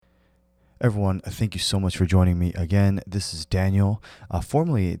Everyone, thank you so much for joining me again. This is Daniel.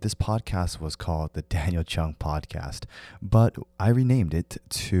 Formerly, this podcast was called the Daniel Chung Podcast, but I renamed it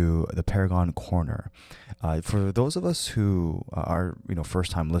to the Paragon Corner. For those of us who are,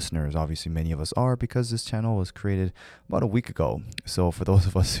 first-time listeners, obviously many of us are because this channel was created about a week ago. So for those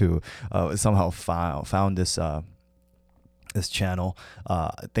of us who somehow found this channel.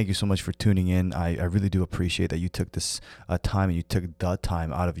 Thank you so much for tuning in. I really do appreciate that you took this time and you took the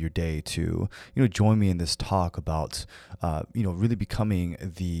time out of your day to join me in this talk about really becoming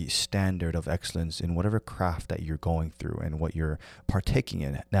the standard of excellence in whatever craft that you're going through and what you're partaking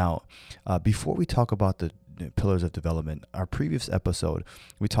in. Now, before we talk about the pillars of development, our previous episode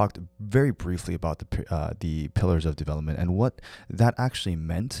we talked very briefly about the pillars of development and what that actually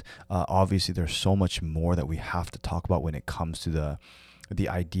meant. Obviously there's so much more that we have to talk about when it comes to the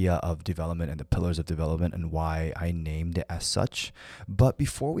idea of development and the pillars of development and why I named it as such. But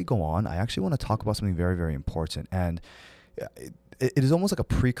before we go on, I actually want to talk about something very, very important, and it is almost like a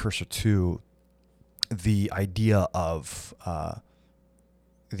precursor to the idea of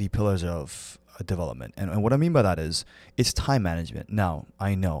the pillars of development. And what I mean by that is it's time management. Now,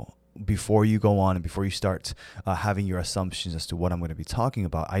 I know before you go on and before you start having your assumptions as to what I'm going to be talking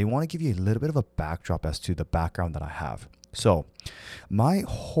about, I want to give you a little bit of a backdrop as to the background that I have. So my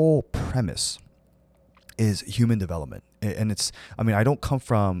whole premise is human development. And I don't come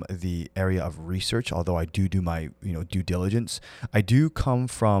from the area of research, although I do my, due diligence. I do come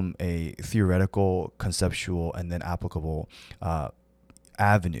from a theoretical, conceptual, and then applicable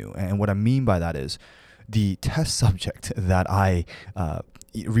avenue. And what I mean by that is the test subject that I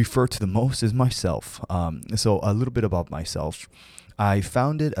refer to the most is myself. So a little bit about myself. I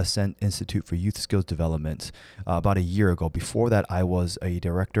founded Ascent Institute for Youth Skills Development about a year ago. Before that, I was a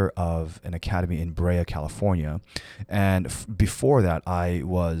director of an academy in Brea, California. And before that, I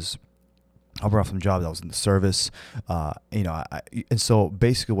ran some jobs. I was in the service, and so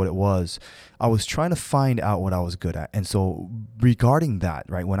basically what it was, I was trying to find out what I was good at. And so regarding that,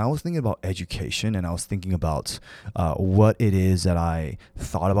 right, when I was thinking about education and I was thinking about what it is that I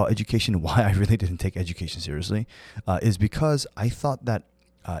thought about education, why I really didn't take education seriously, is because I thought that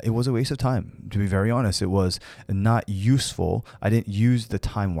it was a waste of time. To be very honest, it was not useful. I didn't use the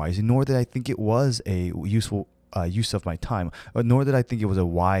time wisely, nor did I think it was a useful use of my time, nor did I think it was a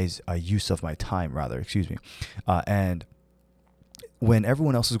wise use of my time, and when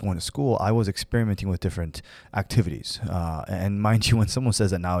everyone else was going to school, I was experimenting with different activities. And mind you, when someone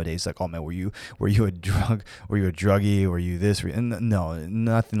says that nowadays, like, "Oh man, were you a druggie? Were you this?" And no,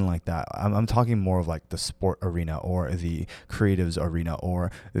 nothing like that. I'm talking more of like the sport arena or the creatives arena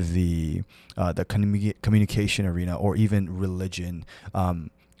or the communication arena or even religion.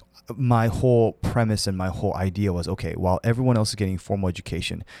 My whole premise and my whole idea was, okay, while everyone else is getting formal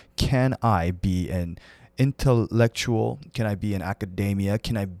education, can I be an intellectual? Can I be in academia?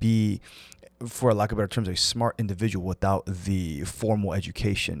 Can I be, for lack of better terms, a smart individual without the formal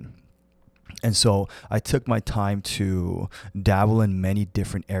education? And so I took my time to dabble in many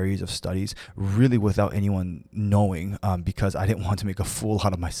different areas of studies, really without anyone knowing, because I didn't want to make a fool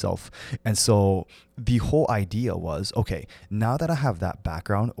out of myself. And so the whole idea was, okay, now that I have that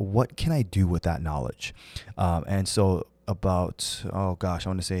background, what can I do with that knowledge? And so about, I want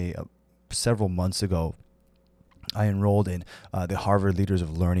to say several months ago, I enrolled in the Harvard Leaders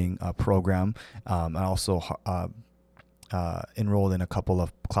of Learning program. I also enrolled in a couple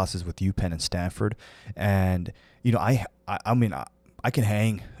of classes with UPenn and Stanford, and I can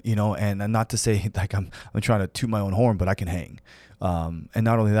hang, and not to say like I'm trying to toot my own horn, but I can hang, and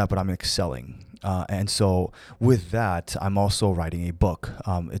not only that, but I'm excelling. And so with that, I'm also writing a book.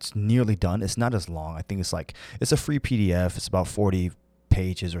 It's nearly done. It's not as long. I think it's a free PDF. It's about 40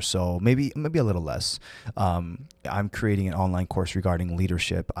 pages or so, maybe a little less. I'm creating an online course regarding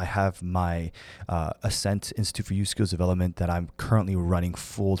leadership. I have my Ascent Institute for Youth Skills Development that I'm currently running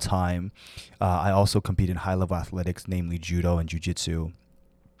full time. I also compete in high level athletics, namely judo and jiu-jitsu.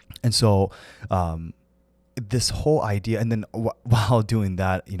 And so this whole idea, and then while doing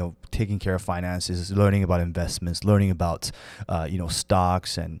that, taking care of finances, learning about investments, learning about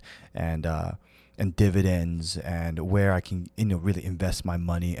stocks and dividends and where I can, really invest my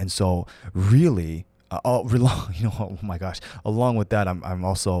money. And so really, oh my gosh, along with that, I'm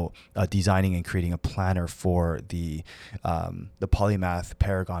also designing and creating a planner for the Polymath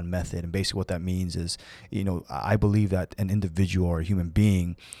Paragon method. And basically what that means is, I believe that an individual or a human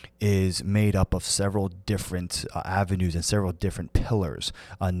being is made up of several different avenues and several different pillars,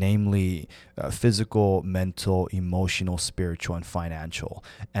 namely physical, mental, emotional, spiritual, and financial.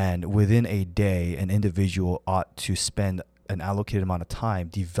 And within a day, an individual ought to spend an allocated amount of time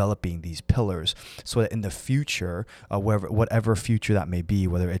developing these pillars, so that in the future, whatever future that may be,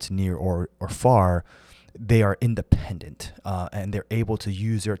 whether it's near or far, they are independent, and they're able to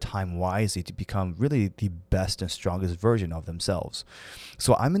use their time wisely to become really the best and strongest version of themselves.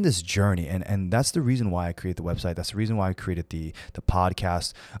 So I'm in this journey, and that's the reason why I created the website. That's the reason why I created the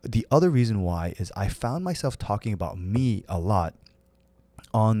podcast. The other reason why is I found myself talking about me a lot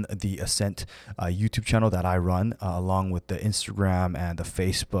on the Ascent YouTube channel that I run, along with the Instagram and the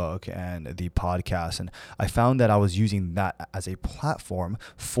Facebook and the podcast. And I found that I was using that as a platform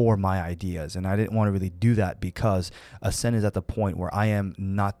for my ideas. And I didn't want to really do that because Ascent is at the point where I am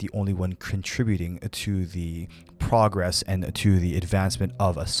not the only one contributing to the progress and to the advancement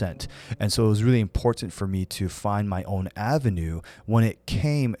of Ascent. And so it was really important for me to find my own avenue when it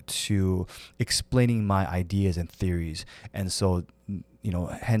came to explaining my ideas and theories. And so,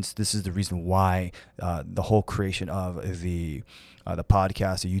 hence this is the reason why the whole creation of the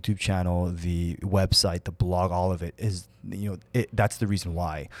podcast, the YouTube channel, the website, the blog, all of it is, that's the reason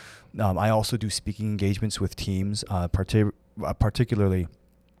why. I also do speaking engagements with teams, particularly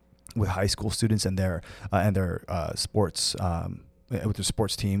with high school students and their sports. With the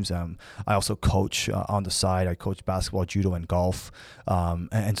sports teams. I also coach on the side. I coach basketball, judo, and golf.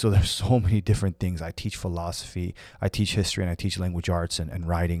 And so there's so many different things. I teach philosophy, I teach history, and I teach language arts and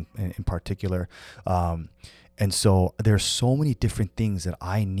writing in particular. And so there's so many different things that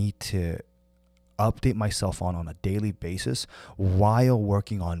I need to update myself on a daily basis while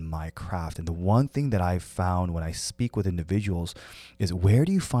working on my craft. And the one thing that I've found when I speak with individuals is, where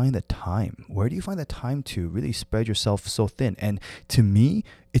do you find the time? Where do you find the time to really spread yourself so thin? And to me,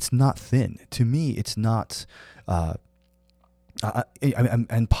 it's not thin. To me, it's not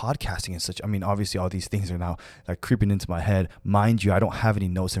and podcasting and such. I mean, obviously all these things are now creeping into my head. Mind you, I don't have any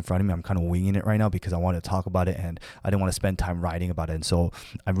notes in front of me. I'm kind of winging it right now because I want to talk about it and I didn't want to spend time writing about it. And so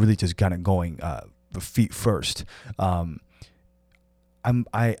I'm really just kind of going feet first. I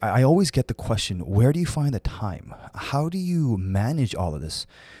always get the question, where do you find the time? How do you manage all of this?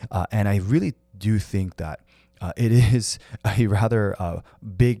 And I really do think that it is a rather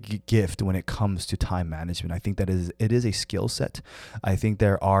big gift when it comes to time management. I think that it is a skill set. I think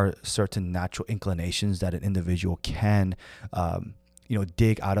there are certain natural inclinations that an individual can,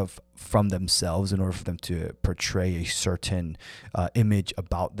 dig out of from themselves in order for them to portray a certain image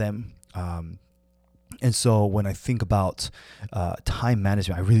about them. And so when I think about time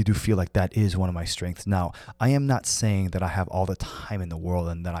management, I really do feel like that is one of my strengths. Now, I am not saying that I have all the time in the world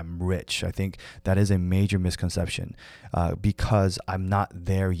and that I'm rich. I think that is a major misconception because I'm not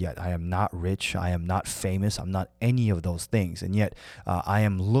there yet. I am not rich. I am not famous. I'm not any of those things. And yet I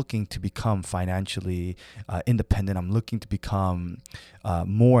am looking to become financially independent. I'm looking to become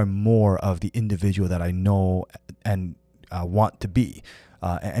more and more of the individual that I know and want to be.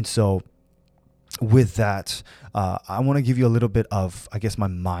 And so with that, I want to give you a little bit of, I guess, my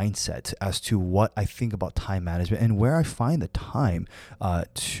mindset as to what I think about time management and where I find the time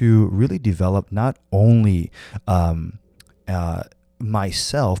to really develop not only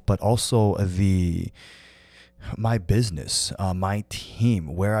myself, but also my business, my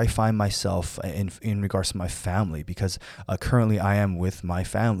team, where I find myself in regards to my family, because currently I am with my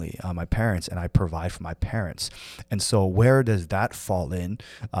family, my parents, and I provide for my parents. And so where does that fall in?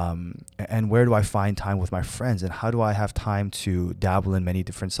 And where do I find time with my friends? And how do I have time to dabble in many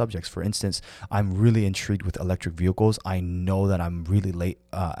different subjects? For instance, I'm really intrigued with electric vehicles. I know that I'm really late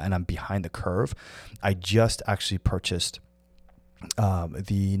and I'm behind the curve. I just actually purchased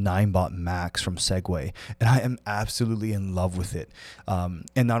the Ninebot Max from Segway, and I am absolutely in love with it. And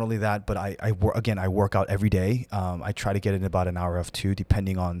not only that, but I work out every day. I try to get in about an hour of 2,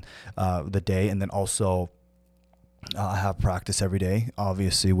 depending on the day, and then also I have practice every day.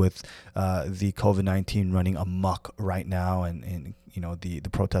 Obviously, with the COVID-19 running amok right now, and the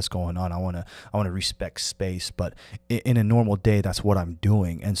protests going on, I want to respect space. But in a normal day, that's what I'm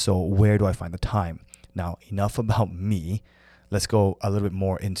doing. And so, where do I find the time? Now, enough about me. Let's go a little bit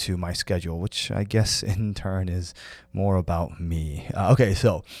more into my schedule, which I guess in turn is more about me. Okay,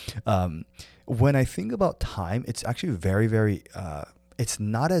 so when I think about time, it's actually very, very, it's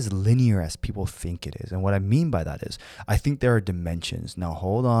not as linear as people think it is. And what I mean by that is, I think there are dimensions. Now,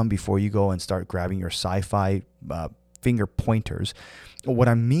 hold on before you go and start grabbing your sci-fi finger pointers. What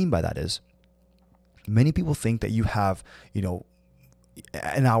I mean by that is, many people think that you have,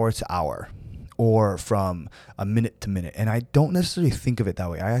 an hour to hour, or from a minute to minute. And I don't necessarily think of it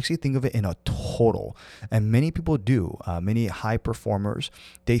that way. I actually think of it in a total. And many people do. Many high performers,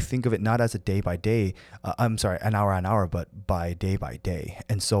 they think of it not as a day by day, an hour on hour, but by day.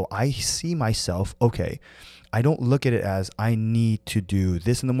 And so I see myself, okay, I don't look at it as I need to do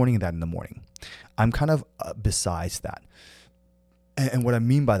this in the morning and that in the morning. I'm kind of besides that. And what I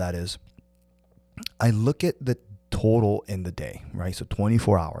mean by that is I look at the total in the day, right? So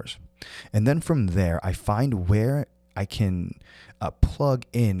 24 hours. And then from there, I find where I can plug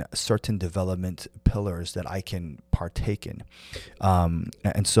in certain development pillars that I can partake in.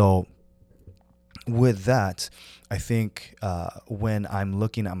 And so with that, I think when I'm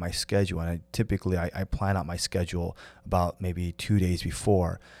looking at my schedule, and I plan out my schedule about maybe 2 days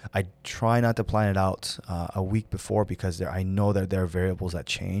before. I try not to plan it out a week before because I know that there are variables that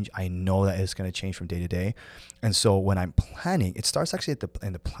change. I know that it's going to change from day to day, and so when I'm planning, it starts actually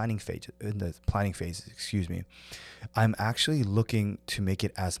in the planning phase. I'm actually looking to make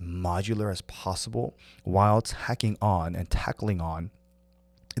it as modular as possible while tackling on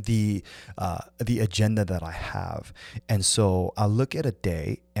the agenda that I have. And so I'll look at a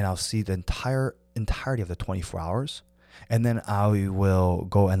day and I'll see the entirety of the 24 hours. And then I will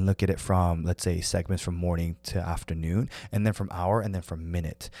go and look at it from, let's say, segments from morning to afternoon, and then from hour, and then from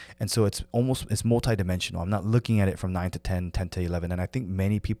minute. And so it's multidimensional. I'm not looking at it from 9 to 10, 10 to 11. And I think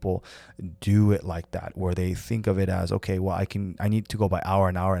many people do it like that, where they think of it as, okay, well, I need to go by hour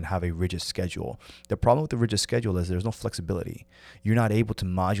and hour and have a rigid schedule. The problem with the rigid schedule is there's no flexibility. You're not able to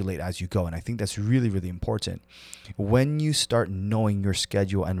modulate as you go. And I think that's really, really important. When you start knowing your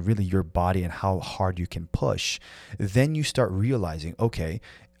schedule and really your body and how hard you can push, then you start realizing, okay,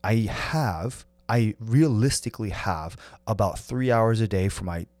 I realistically have about 3 hours a day for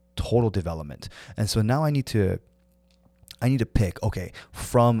my total development. And so now I need to pick, okay,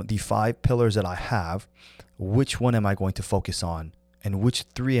 from the 5 pillars that I have, which one am I going to focus on? And which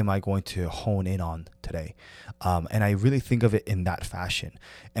 3 am I going to hone in on today? And I really think of it in that fashion.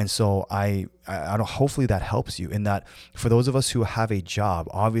 And so I don't, hopefully that helps you in that for those of us who have a job,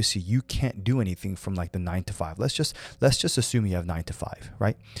 obviously you can't do anything from like the 9 to 5. Let's just assume you have 9 to 5,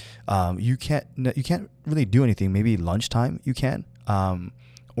 right? You can't really do anything. Maybe lunchtime you can.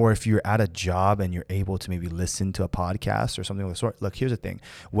 Or if you're at a job and you're able to maybe listen to a podcast or something of the sort. Look, here's the thing.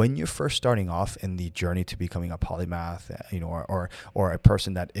 When you're first starting off in the journey to becoming a polymath, or a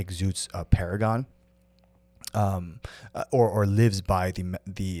person that exudes a paragon, or lives by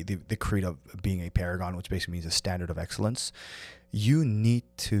the creed of being a paragon, which basically means a standard of excellence, you need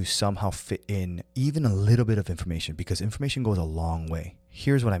to somehow fit in even a little bit of information, because information goes a long way.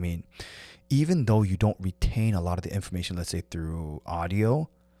 Here's what I mean. Even though you don't retain a lot of the information, let's say through audio,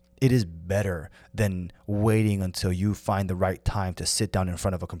 it is better than waiting until you find the right time to sit down in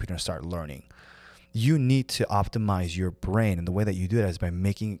front of a computer and start learning. You need to optimize your brain, and the way that you do that is by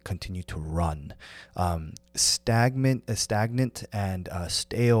making it continue to run. Stagnant and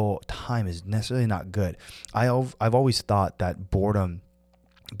stale time is necessarily not good. I've always thought that boredom,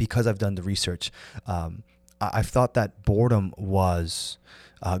 because I've done the research, I've thought that boredom was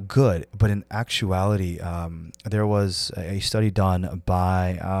good, but in actuality, there was a study done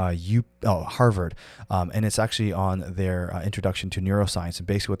by Harvard, and it's actually on their introduction to neuroscience. And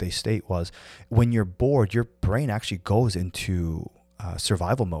basically, what they state was, when you're bored, your brain actually goes into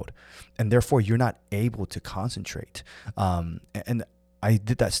survival mode, and therefore you're not able to concentrate. And I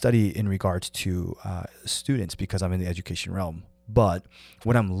did that study in regards to students because I'm in the education realm. But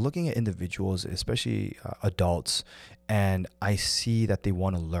when I'm looking at individuals, especially adults, and I see that they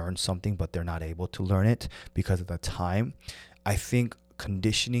want to learn something, but they're not able to learn it because of the time, I think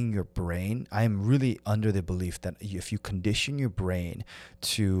conditioning your brain, I am really under the belief that if you condition your brain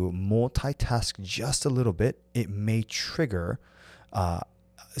to multitask just a little bit, it may trigger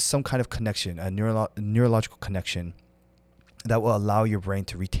some kind of connection, a neurological connection that will allow your brain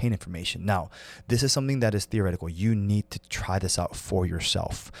to retain information. Now, this is something that is theoretical. You need to try this out for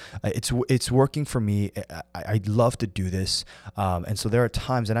yourself. It's working for me. I'd love to do this. And so there are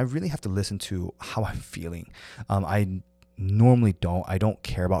times, and I really have to listen to how I'm feeling. I normally I don't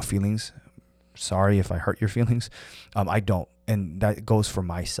care about feelings. Sorry if I hurt your feelings. I don't. And that goes for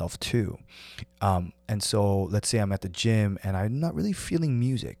myself too. And so let's say I'm at the gym and I'm not really feeling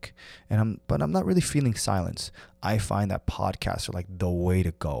music, but I'm not really feeling silence. I find that podcasts are like the way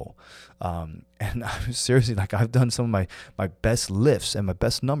to go. And I'm seriously, like, I've done some of my best lifts and my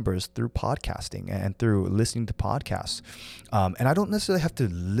best numbers through podcasting and through listening to podcasts. And I don't necessarily have to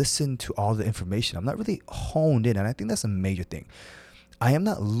listen to all the information. I'm not really honed in. And I think that's a major thing. I am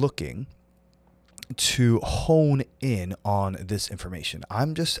not looking to hone in on this information.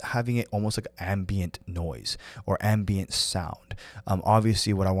 I'm just having it almost like ambient noise or ambient sound.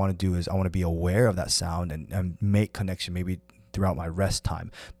 Obviously, what I want to do is I want to be aware of that sound and make connection maybe throughout my rest time,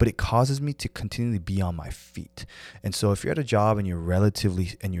 but it causes me to continually be on my feet. And so if you're at a job and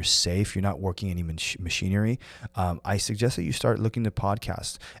you're safe, you're not working any machinery, I suggest that you start looking to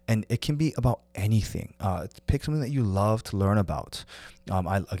podcasts, and it can be about anything. Pick something that you love to learn about.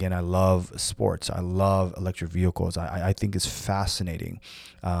 I love sports. I love electric vehicles. I think it's fascinating.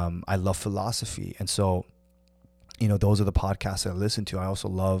 I love philosophy. And so, those are the podcasts that I listen to. I also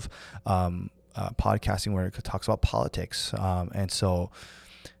love, podcasting where it talks about politics. And so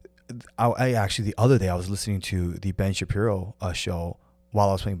I actually, the other day I was listening to the Ben Shapiro show while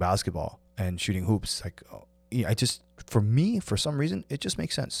I was playing basketball and shooting hoops. Like, for me, for some reason, it just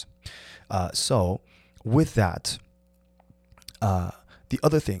makes sense. So with that, the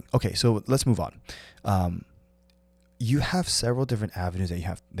other thing, okay, so let's move on. You have several different avenues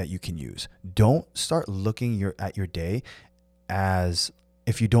that you can use. Don't start looking at your day as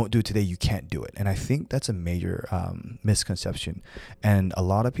if you don't do it today, you can't do it. And I think that's a major misconception. And a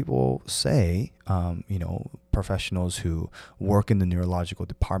lot of people say, professionals who work in the neurological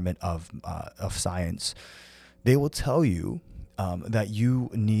department of science, they will tell you that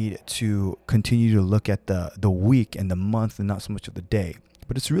you need to continue to look at the week and the month and not so much of the day.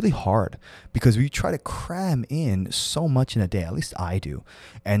 But it's really hard because we try to cram in so much in a day. At least I do.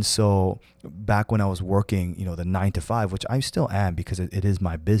 And so back when I was working, the 9 to 5, which I still am because it is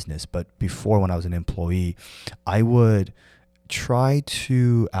my business. But before, when I was an employee, I would try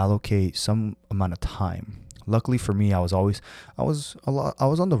to allocate some amount of time. Luckily for me, I was on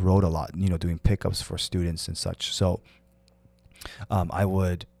the road a lot, doing pickups for students and such. So I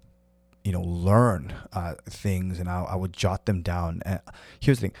would learn things, and I would jot them down. And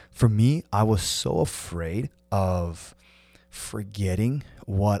here's the thing. For me, I was so afraid of forgetting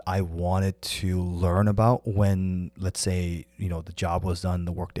what I wanted to learn about when, let's say, the job was done,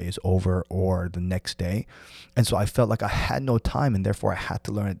 the workday is over, or the next day. And so I felt like I had no time, and therefore I had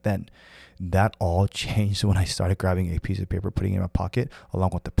to learn it then. That all changed when I started grabbing a piece of paper, putting it in my pocket,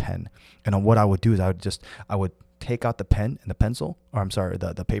 along with the pen. And what I would do is I would take out the pen and the pencil, or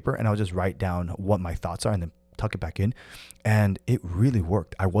the paper, and I would just write down what my thoughts are and then tuck it back in. And it really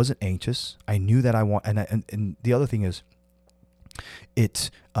worked. I wasn't anxious. I knew that and the other thing is, it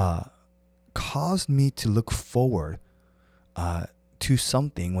caused me to look forward to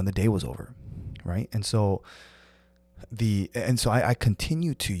something when the day was over, right? And so I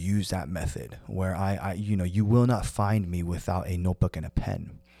continue to use that method where you will not find me without a notebook and a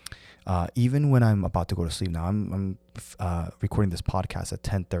pen. Even when I'm about to go to sleep. Now I'm recording this podcast at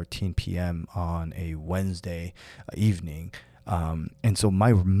 10:13 p.m. on a Wednesday evening. And so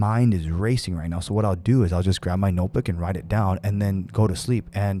my mind is racing right now. So what I'll do is I'll just grab my notebook and write it down and then go to sleep.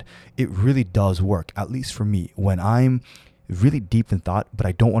 And it really does work, at least for me, when I'm really deep in thought, but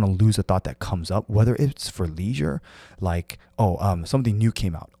I don't want to lose a thought that comes up, whether it's for leisure, like, something new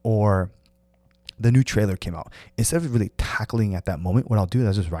came out, or the new trailer came out. Instead of really tackling at that moment, what I'll do is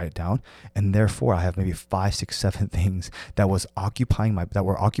I'll just write it down, and therefore I have maybe 5, 6, 7 things that were occupying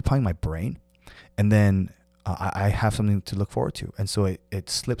my brain, and then I have something to look forward to. And so it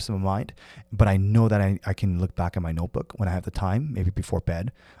slips in my mind, but I know that I can look back at my notebook when I have the time, maybe before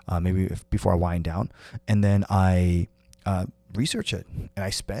bed, before I wind down, and then I research it, and I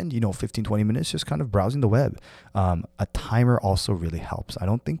spend 15, 20 minutes just kind of browsing the web. A timer also really helps. I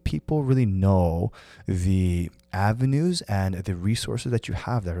don't think people really know the avenues and the resources that you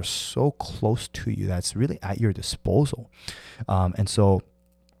have that are so close to you, that's really at your disposal. And so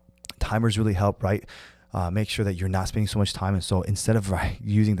timers really help, right? Make sure that you're not spending so much time. And so instead of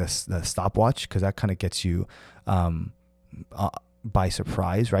using the stopwatch, because that kind of gets you by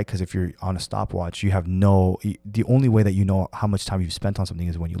surprise, right? Because if you're on a stopwatch, the only way that you know how much time you've spent on something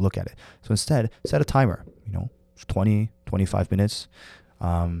is when you look at it. So instead, set a timer, 20, 25 minutes,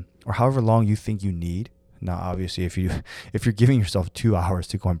 or however long you think you need. Now, obviously, if you're giving yourself 2 hours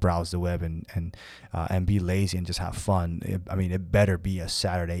to go and browse the web and be lazy and just have fun, it better be a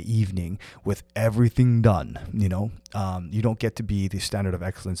Saturday evening with everything done. You don't get to be the standard of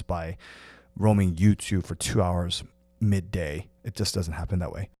excellence by roaming YouTube for 2 hours midday. It just doesn't happen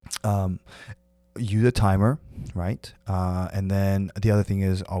that way. Use a timer, right? And then the other thing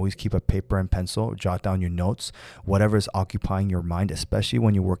is always keep a paper and pencil, jot down your notes, whatever is occupying your mind, especially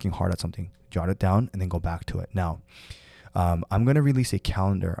when you're working hard at something, jot it down and then go back to it. Now, I'm going to release a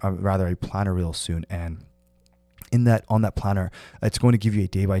planner real soon. And on that planner, it's going to give you a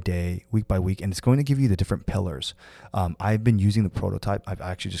day by day, week by week, and it's going to give you the different pillars. I've been using the prototype. I've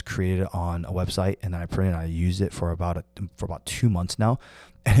actually just created it on a website, and then I printed it. I used it for about 2 months now,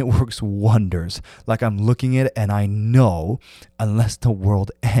 and it works wonders. Like, I'm looking at it and I know, unless the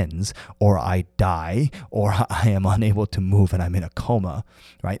world ends or I die or I am unable to move and I'm in a coma,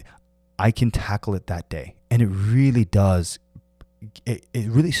 right, I can tackle it that day. And it really does. It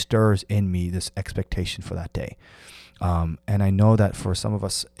really stirs in me this expectation for that day. And I know that for some of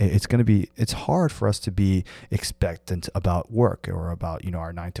us, it's hard for us to be expectant about work or about,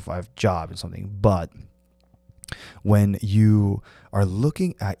 our 9-to-5 job and something. But when you are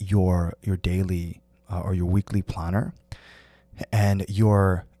looking at your daily or your weekly planner, and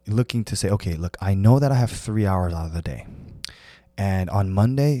you're looking to say, okay, look, I know that I have 3 hours out of the day. And on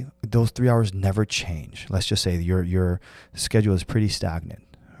Monday, those 3 hours never change. Let's just say your schedule is pretty stagnant,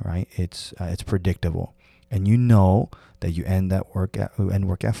 right? It's predictable, and you know that you end work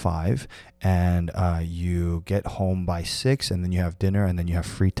at 5, and you get home by 6, and then you have dinner, and then you have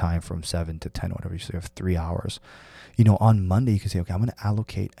free time from 7 to 10, whatever. So you have 3 hours. On Monday you can say, okay, I'm going to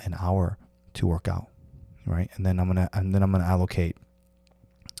allocate an hour to work out, right? And then I'm gonna allocate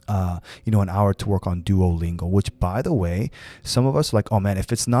an hour to work on Duolingo, which, by the way, some of us are like, oh man,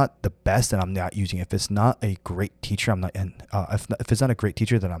 if it's not the best, then I'm not using it. If it's not a great teacher, I'm not, and if it's not a great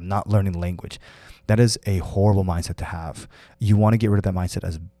teacher, then I'm not learning the language. That is a horrible mindset to have. You want to get rid of that mindset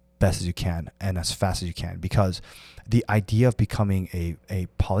as best as you can and as fast as you can, because the idea of becoming a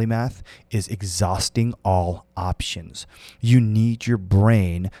polymath is exhausting all options. You need your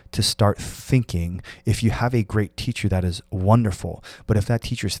brain to start thinking. If you have a great teacher, that is wonderful. But if that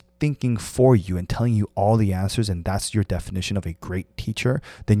teacher is thinking for you and telling you all the answers, and that's your definition of a great teacher,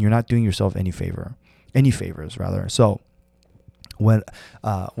 then you're not doing yourself any favors rather. So what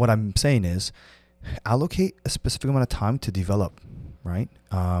I'm saying is, allocate a specific amount of time to develop, right?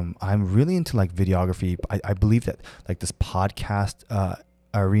 I'm really into like videography. I believe that like this podcast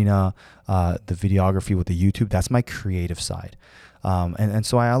arena, the videography with the YouTube, that's my creative side. And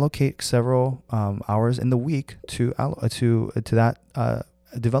so I allocate several hours in the week to that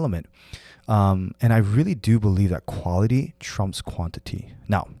development. And I really do believe that quality trumps quantity.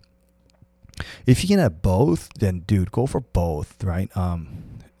 Now, if you can have both, then dude, go for both, right?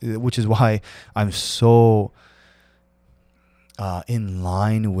 Which is why I'm so in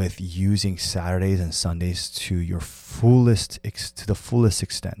line with using Saturdays and Sundays to the fullest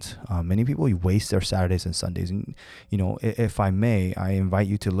extent. Many people waste their Saturdays and Sundays, and if I may, I invite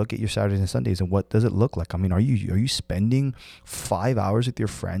you to look at your Saturdays and Sundays and what does it look like. I mean, are you spending 5 hours with your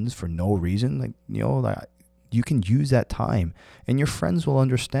friends for no reason? Like, like, you can use that time, and your friends will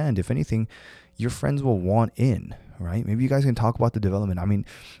understand. If anything, your friends will want in, right? Maybe you guys can talk about the development. I mean,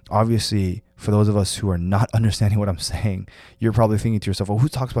 obviously, for those of us who are not understanding what I'm saying, you're probably thinking to yourself, well, who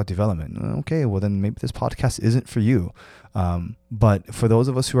talks about development? Okay, well, then maybe this podcast isn't for you. But for those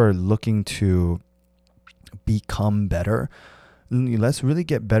of us who are looking to become better, let's really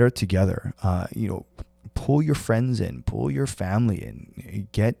get better together. Pull your friends in, pull your family in,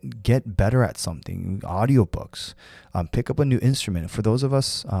 get better at something, audiobooks, pick up a new instrument. For those of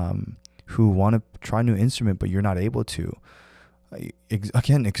us who want to try a new instrument, but you're not able to,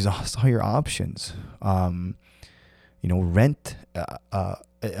 again, exhaust all your options. Rent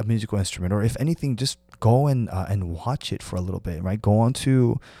a musical instrument, or if anything, just go and watch it for a little bit, right? Go on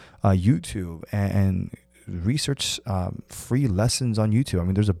to YouTube and research free lessons on YouTube. I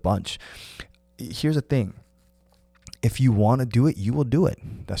mean, there's a bunch. Here's the thing. If you want to do it, you will do it.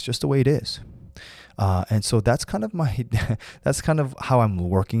 That's just the way it is. And so that's kind of how I'm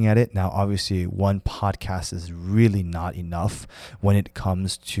working at it. Now, obviously, one podcast is really not enough when it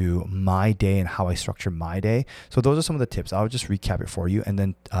comes to my day and how I structure my day. So those are some of the tips. I'll just recap it for you. And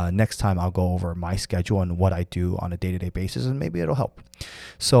then next time I'll go over my schedule and what I do on a day-to-day basis, and maybe it'll help.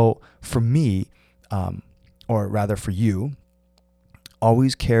 So for me, or rather for you,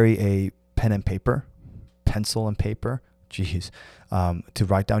 always carry a pen and paper, pencil and paper, to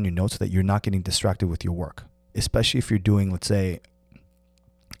write down your notes so that you're not getting distracted with your work, especially if you're doing, let's say,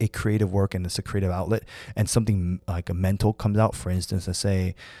 a creative work and it's a creative outlet, and something like a mental comes out. For instance, let's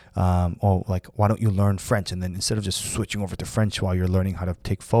say, why don't you learn French? And then instead of just switching over to French while you're learning how to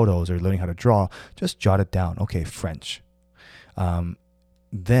take photos or learning how to draw, just jot it down. Okay, French.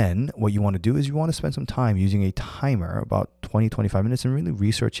 Then what you want to do is you want to spend some time using a timer, about 20-25 minutes, and really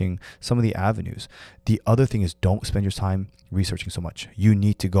researching some of the avenues. The other thing is, don't spend your time researching so much. You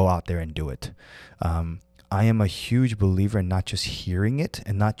need to go out there and do it. I am a huge believer in not just hearing it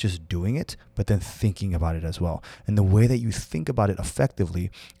and not just doing it, but then thinking about it as well. And the way that you think about it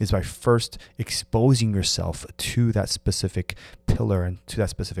effectively is by first exposing yourself to that specific pillar and to that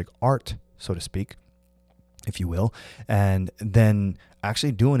specific art, so to speak, if you will, and then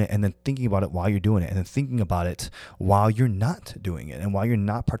actually doing it and then thinking about it while you're doing it and then thinking about it while you're not doing it and while you're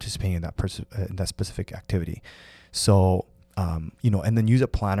not participating in that specific activity. So, and then use a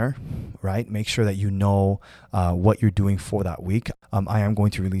planner, right? Make sure that you know what you're doing for that week. I am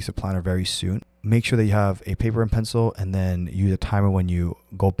going to release a planner very soon. Make sure that you have a paper and pencil, and then use a timer when you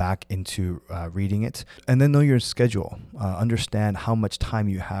go back into reading it. And then know your schedule. Understand how much time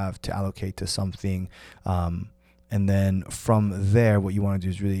you have to allocate to something. And then from there, what you want to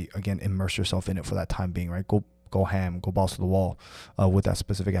do is really, again, immerse yourself in it for that time being, right? Go ham, go balls to the wall with that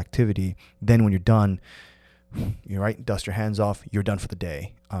specific activity. Then when you're done, you're right, dust your hands off, you're done for the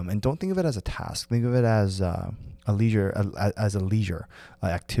day. And don't think of it as a task. Think of it as a leisure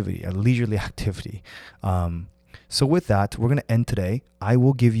activity, a leisurely activity. So with that, we're going to end today. I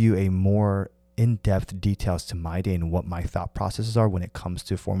will give you a more in-depth details to my day and what my thought processes are when it comes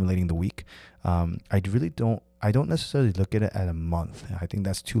to formulating the week. I don't necessarily look at it at a month. I think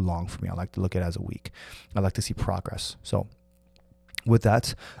that's too long for me. I like to look at it as a week. I like to see progress. So with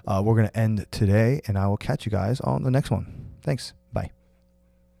that, we're going to end today, and I will catch you guys on the next one. Thanks.